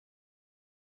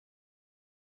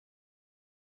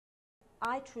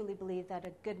I truly believe that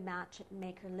a good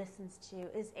matchmaker listens to you,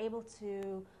 is able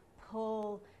to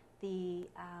pull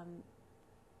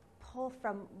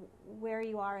from where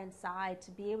you are inside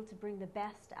to be able to bring the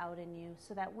best out in you,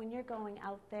 so that when you're going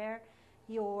out there,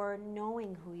 you're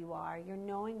knowing who you are, you're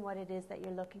knowing what it is that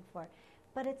you're looking for.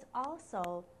 But it's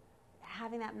also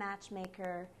having that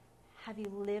matchmaker have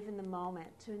you live in the moment,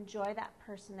 to enjoy that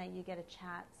person that you get a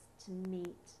chance to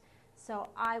meet. So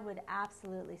I would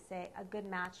absolutely say a good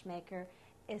matchmaker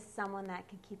is someone that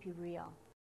can keep you real.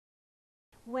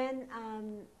 When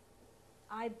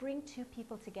I bring two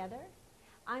people together,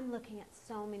 I'm looking at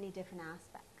so many different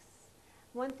aspects.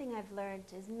 One thing I've learned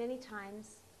is many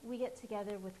times we get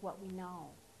together with what we know.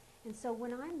 And so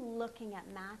when I'm looking at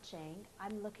matching,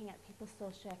 I'm looking at people's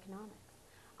socioeconomics.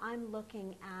 I'm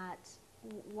looking at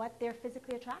what they're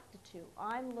physically attracted to.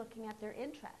 I'm looking at their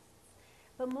interests.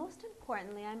 But most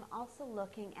importantly, I'm also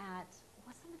looking at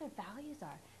what some of their values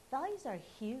are. Values are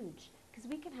huge, because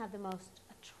we can have the most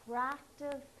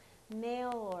attractive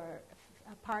male or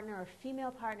a partner or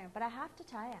female partner, but I have to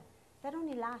tell you, that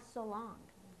only lasts so long.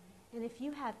 And if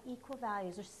you have equal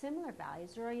values or similar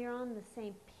values, or you're on the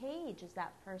same page as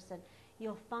that person,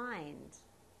 you'll find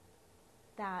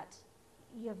that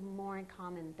you have more in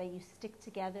common, that you stick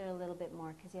together a little bit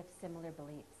more because you have similar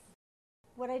beliefs.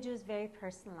 What I do is very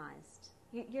personalized.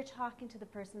 You're talking to the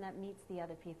person that meets the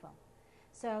other people.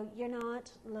 So you're not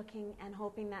looking and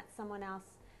hoping that someone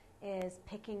else is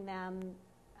picking them.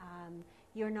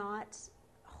 You're not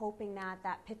hoping that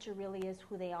that picture really is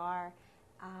who they are.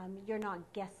 You're not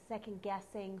second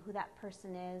guessing who that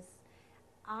person is.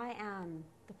 I am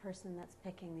the person that's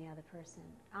picking the other person.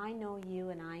 I know you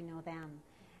and I know them.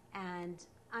 And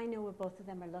I know where both of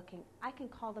them are looking. I can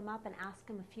call them up and ask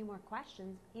them a few more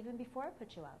questions even before I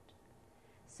put you out.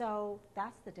 So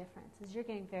that's the difference, is you're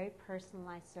getting very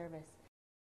personalized service.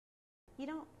 You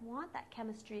don't want that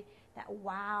chemistry, that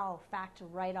wow factor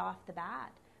right off the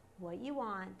bat. What you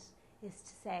want is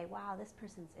to say, wow, this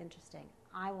person's interesting.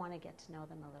 I want to get to know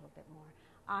them a little bit more.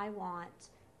 I want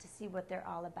to see what they're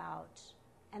all about.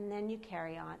 And then you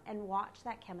carry on and watch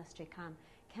that chemistry come.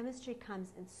 Chemistry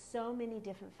comes in so many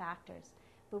different factors,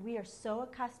 but we are so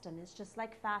accustomed. It's just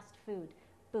like fast food.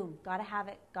 Boom, gotta have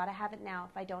it now.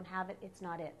 If I don't have it, it's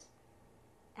not it.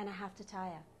 And I have to tell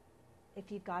you, if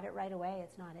you got it right away,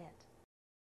 it's not it.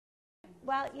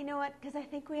 Well, you know what? Because I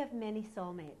think we have many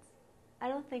soulmates. I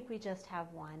don't think we just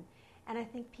have one. And I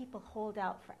think people hold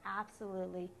out for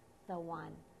absolutely the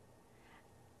one.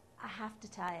 I have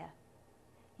to tell you,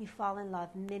 you fall in love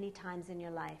many times in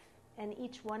your life, and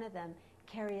each one of them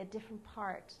carry a different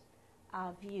part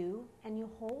of you, and you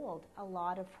hold a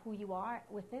lot of who you are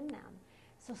within them.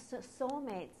 So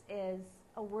soulmates is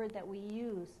a word that we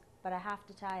use, but I have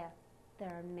to tell you, there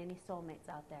are many soulmates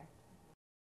out there.